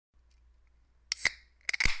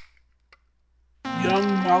Young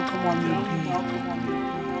Malcolm on the beat.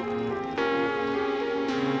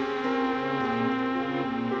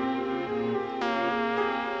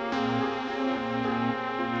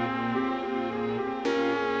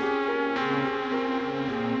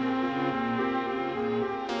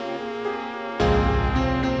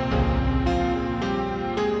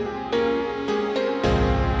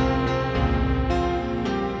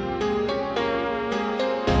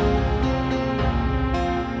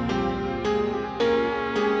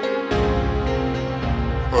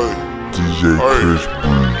 DJ Chris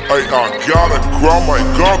Breezy. I gotta grind my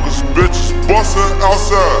goggles, bitches bussin'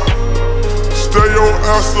 outside. Stay your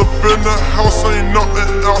ass up in the house, ain't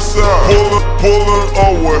nothing outside. Pullin'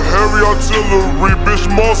 over heavy artillery, bitch,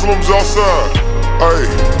 Muslims outside. Ay,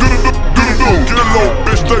 do, get low,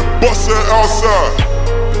 bitch, they bustin' outside.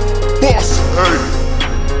 Bussin', ay,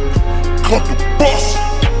 come through bussin',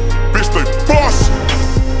 bitch, they bussin'.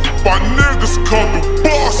 My niggas come through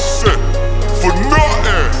bussin' for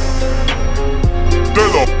nothing. They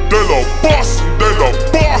love bussin', they love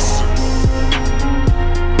bussin'.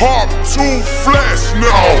 Pop 2 flats, now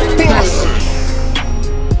bussin'.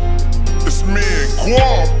 It's me and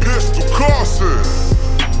Guam, pistol cussin'.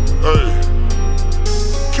 Hey,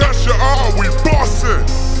 catch your eye, we bussin'.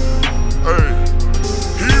 Hey,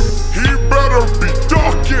 he better be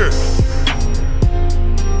duckin'.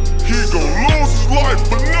 He gon' lose his life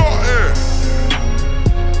for nothing.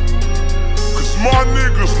 Cause my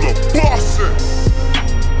niggas love bussin'.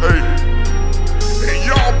 Hey, and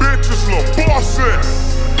y'all bitches love bussin'.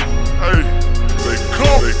 Hey, they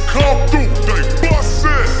come through, they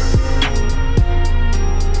bussin'.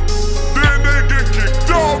 Then they get kicked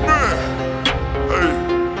out, man. Hey,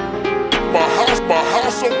 my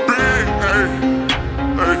house so big, hey,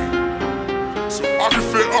 so I can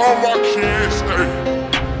fit all my kids, hey,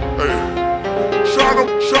 shot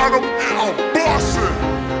 'em, and I'm bussin'.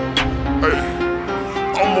 Hey,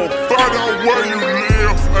 I'm gon' find out where you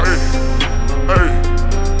live, hey,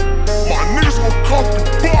 my niggas gon' come through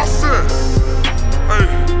bussin', hey,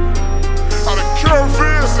 out of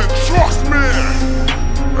caravans and trucks, man,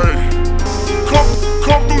 hey,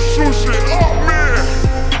 come through shoot shit up, man,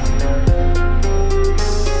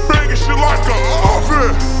 bangin' shit like an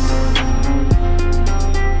oven.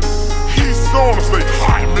 He's on us, they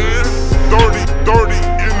hot, man, 30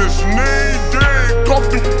 in this name, they come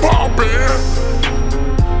through poppin'.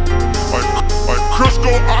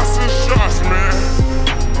 Crisco, ice and shots, man.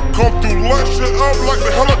 Come through, light shit up like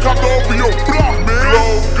the helicopter over your block, man.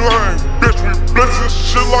 Low gang, bitch, we blitzin'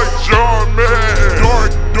 shit like John, man.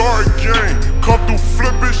 Dark gang, come through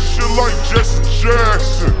flippin' shit like Jesse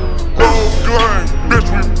Jackson. Low gang, bitch,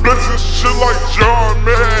 we blitzin' shit like John,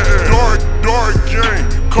 man. Dark gang,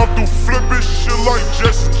 come through flippin' shit like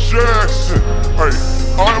Jesse Jackson. Hey,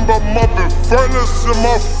 I'm a moppin' furnace in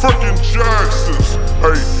my frickin' Jacksons.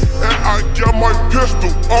 Hey, and I got my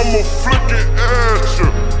pistol, I'ma flick it at you.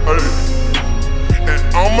 Hey, and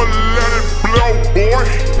I'ma let it blow, boy.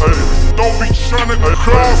 Hey, don't be tryna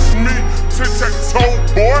cross me, tic-tac-toe,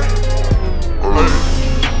 boy. Hey,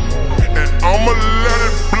 and I'ma let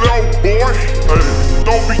it blow, boy. Hey,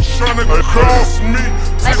 don't be tryna cross me,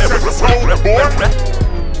 tic-tac-toe, boy.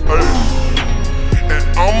 Hey, and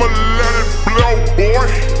I'ma let it blow, boy.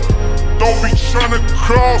 Don't be tryna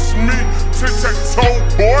cross me, tic-tac-toe,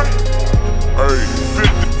 boy. Hey,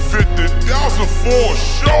 50,000 for a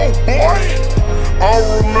show, boy. I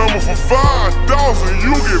remember for 5,000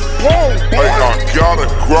 you get pulled, boy. Hey, I gotta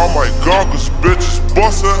grind my goggles, bitches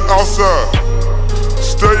bustin' outside.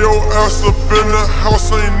 Stay your ass up in the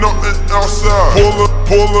house, ain't nothing outside.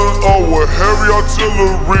 Pullin' over heavy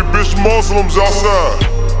artillery, bitch, Muslims outside.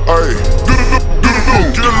 Hey, do,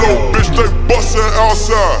 get low, bitch, they bustin'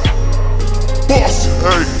 outside. Bussin',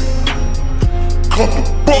 hey, come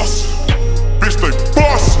through bussin', bitch, they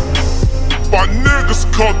bussin'. My niggas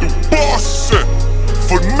come through bussin'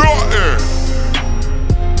 for nothing.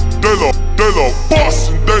 They love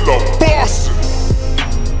bussin', they love bussin'.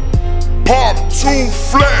 Pop 2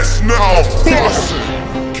 flats, now I'm bussin'.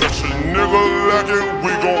 Catch a nigga like it,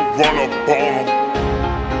 we gon' run up on him.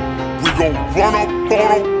 We gon' run up on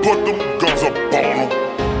him, put them guns up on him.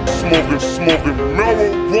 Smoking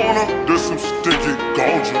marijuana, there's some sticky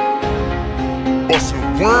ganja. Bustin'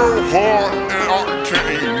 real hard and I can't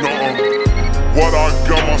eat nothing. What I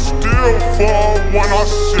got my steel for when I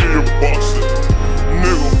see you bustin'.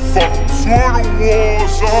 Nigga, fuck Twitter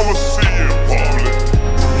wars, I'ma see you in public.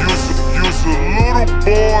 Use a little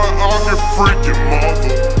boy, I can freaking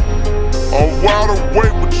mother. I'm wide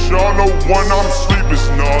awake, but y'all know when I'm asleep it's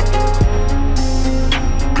nothing.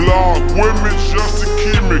 Glock with me just to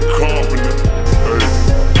keep me company.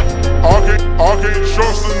 Hey, I can't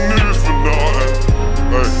trust the niggas